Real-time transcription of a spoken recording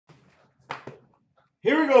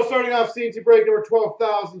Here we go, starting off CNC break number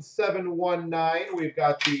 12,719. We've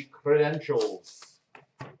got the credentials.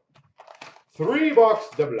 3-box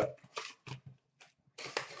double up.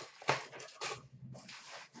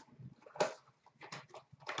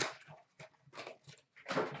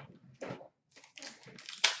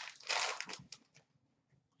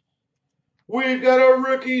 We've got a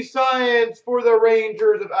rookie science for the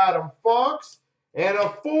Rangers of Adam Fox. And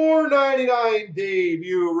a $4.99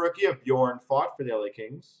 debut rookie of Bjorn Fott for the LA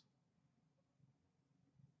Kings.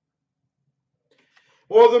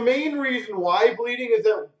 Well, the main reason why bleeding is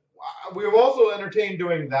that we've also entertained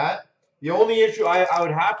doing that. The only issue, I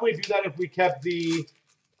would happily do that if we kept the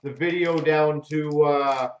video down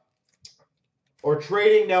to, or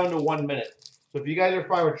trading down to 1 minute. So if you guys are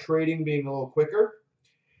fine with trading being a little quicker.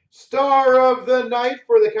 Star of the night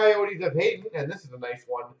for the Coyotes of Hayden, and this is a nice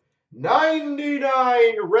one.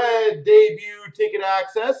 99 red debut ticket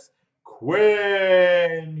access,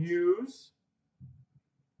 Quinn Hughes.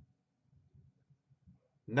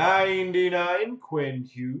 99 Quinn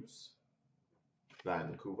Hughes,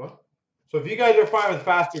 Vancouver. So if you guys are fine with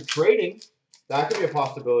faster trading, that could be a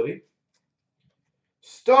possibility.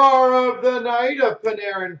 Star of the night of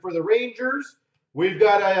Panarin for the Rangers. We've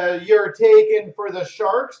got a year taken for the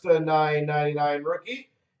Sharks, the $9.99 rookie.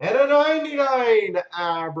 And a 99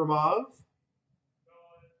 Abramov.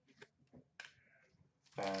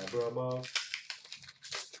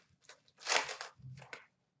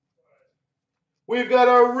 We've got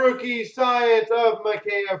a rookie science of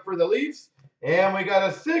Mikheyev for the Leafs. And we got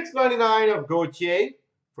a $6.99 of Gauthier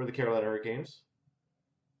for the Carolina Hurricanes.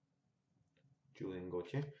 Julien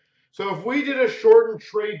Gauthier. So if we did a shortened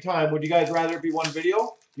trade time, would you guys rather it be one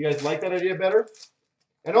video? You guys like that idea better?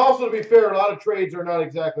 And also, to be fair, a lot of trades are not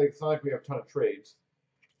exactly, it's not like we have a ton of trades.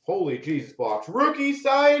 Holy Jesus box. Rookie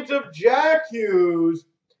science of Jack Hughes.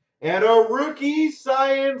 And a rookie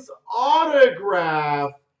science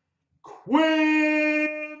autograph,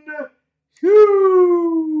 Quinn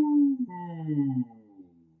Hughes.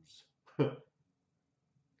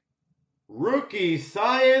 Rookie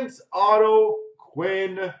science auto,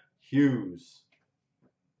 Quinn Hughes.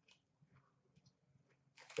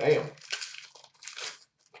 Damn.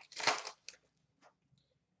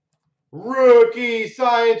 Rookie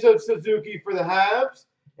science of Suzuki for the Habs.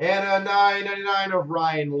 And a $9.99 of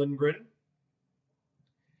Ryan Lindgren.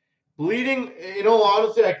 Bleeding, in all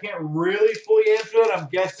honesty, I can't really fully answer it. I'm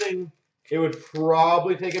guessing it would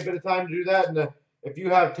probably take a bit of time to do that. And if you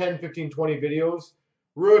have 10, 15, 20 videos.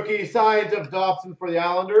 Rookie science of Dobson for the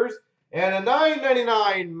Islanders. And a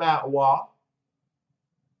 $9.99 Matt Waugh.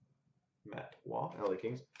 LA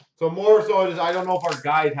Kings. So more so it is, I don't know if our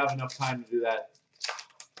guys have enough time to do that.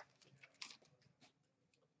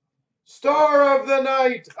 Star of the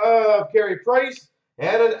night of Carey Price.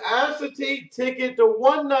 And an acetate ticket to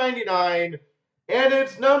 $1.99. And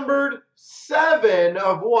it's numbered 7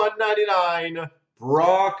 of $1.99.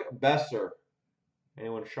 Brock Besser.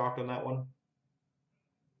 Anyone shocked on that one?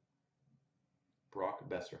 Brock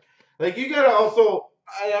Besser. Like, you got to also,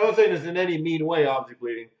 I'm not saying this in any mean way, obviously,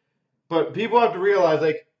 bleeding. But people have to realize,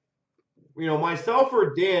 like, you know, myself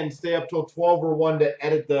or Dan stay up till 12 or 1 to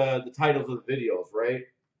edit the titles of the videos, right?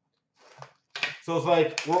 So it's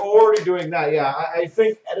like, we're already doing that. Yeah, I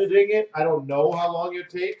think editing it, I don't know how long it would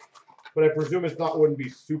take, but I presume wouldn't be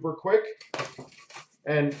super quick.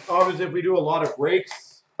 And obviously, if we do a lot of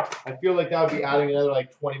breaks, I feel like that would be adding another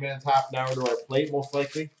like 20 minutes, half an hour to our plate, most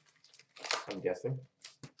likely. I'm guessing.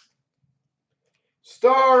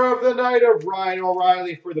 Star of the night of Ryan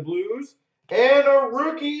O'Reilly for the Blues. And a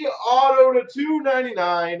rookie auto to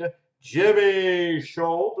 $2.99, Jimmy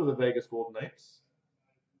Scholl to the Vegas Golden Knights.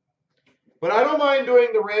 But I don't mind doing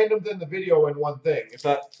the randoms and the video in one thing, if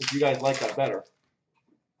you guys like that better.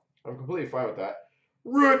 I'm completely fine with that.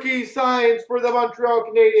 Rookie science for the Montreal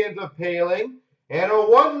Canadiens of Paling. And a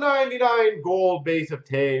 $1.99 gold base of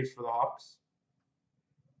Taves for the Hawks.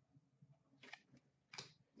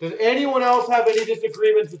 Does anyone else have any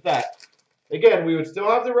disagreements with that? Again, we would still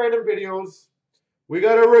have the random videos. We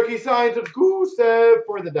got a rookie science of Gusev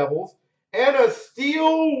for the Devils. And a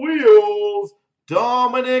Steel Wheels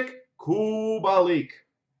Dominic Kubalik.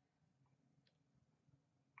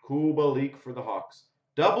 Kubalik for the Hawks.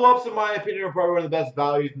 Double ups, in my opinion, are probably one of the best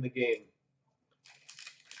values in the game.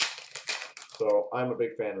 So I'm a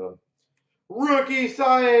big fan of them. Rookie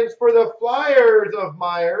science for the Flyers of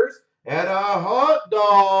Myers. And a hot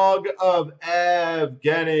dog of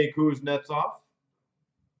Evgeny Kuznetsov.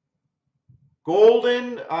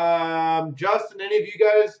 Golden, Justin, any of you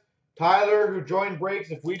guys, Tyler, who joined breaks,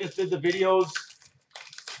 if we just did the videos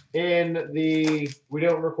we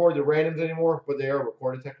don't record the randoms anymore, but they are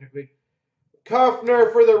recorded technically.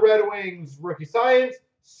 Kuffner for the Red Wings, rookie science.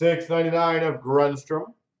 $6.99 of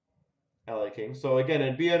Grunstrom, LA Kings. So again,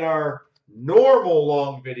 it'd be in our normal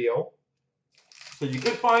long video. So you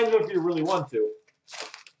could find them if you really want to.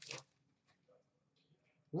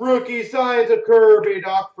 Rookie science of Kirby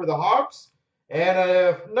Doc for the Hawks. And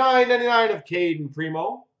a $9.99 of Caden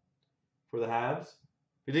Primo for the Habs.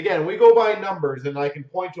 Because again, we go by numbers, and I can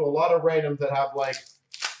point to a lot of randoms that have like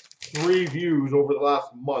 3 views over the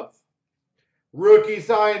last month. Rookie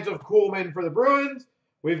science of Kuhlman for the Bruins.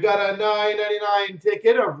 We've got a $9.99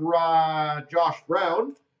 ticket of Josh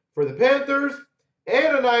Brown for the Panthers.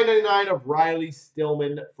 And a $9.99 of Riley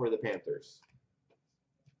Stillman for the Panthers.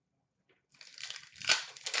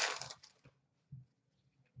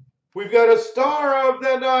 We've got a star of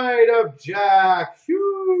the night of Jack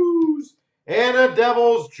Hughes. And a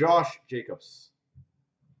Devils Josh Jacobs.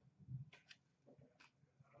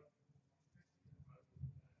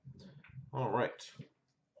 All right.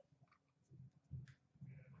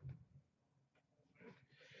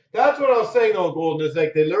 That's what I was saying though, Golden, is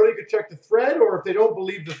like they literally could check the thread, or if they don't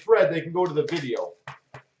believe the thread, they can go to the video.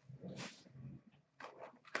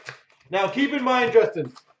 Now keep in mind,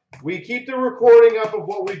 Justin, we keep the recording up of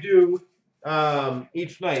what we do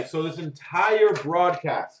each night. So this entire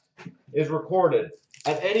broadcast is recorded.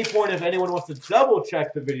 At any point, if anyone wants to double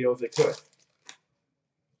check the videos, they could.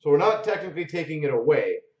 So we're not technically taking it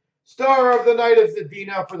away. Star of the night is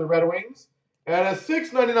Zadina for the Red Wings. And a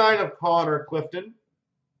 $6.99 of Connor Clifton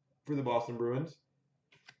for the Boston Bruins.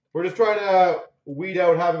 We're just trying to weed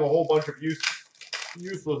out having a whole bunch of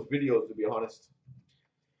useless videos, to be honest.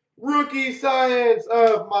 Rookie science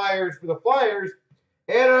of Myers for the Flyers.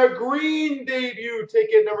 And a green debut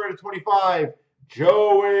ticket number 25,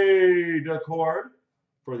 Joey Daccord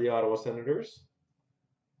for the Ottawa Senators.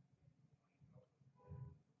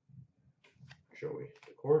 Joey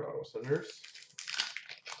Daccord, Ottawa Senators.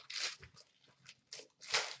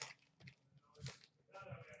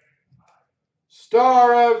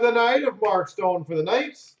 Star of the night of Mark Stone for the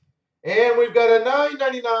Knights. And we've got a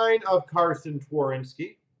 $9.99 of Carson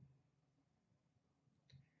Twarynski.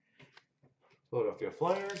 Philadelphia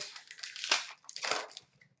Flyers.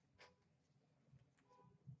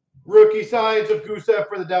 Rookie science of Gusev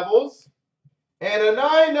for the Devils. And a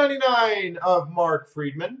 $9.99 of Mark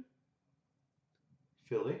Friedman.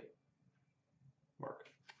 Philly. Mark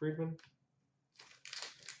Friedman.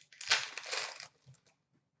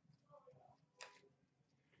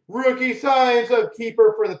 Rookie science of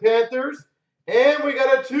Keeper for the Panthers. And we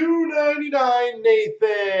got a $2.99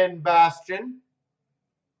 Nathan Bastian.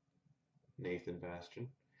 Nathan Bastian.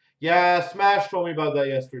 Yeah, Smash told me about that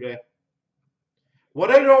yesterday. What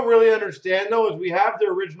I don't really understand, though, is we have the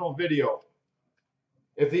original video.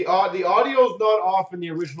 If the audio is not off in the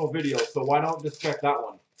original video, so why don't just check that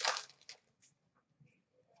one?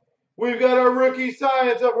 We've got a rookie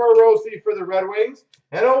science of Hirose for the Red Wings.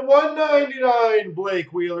 And a $1.99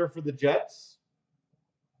 Blake Wheeler for the Jets.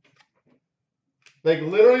 Like,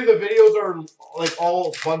 literally, the videos are, like,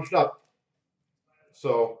 all bunched up.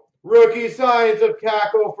 So, rookie science of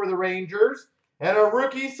Kako for the Rangers. And a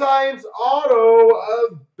rookie science auto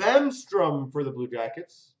of Bemstrom for the Blue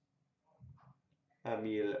Jackets.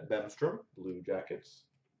 Emil Bemstrom, Blue Jackets.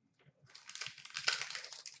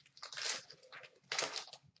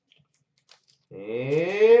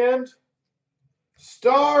 And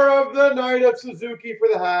star of the night of Suzuki for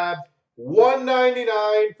the Habs.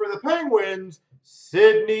 $1.99 for the Penguins,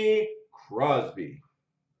 Sidney Crosby.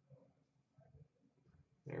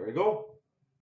 There we go.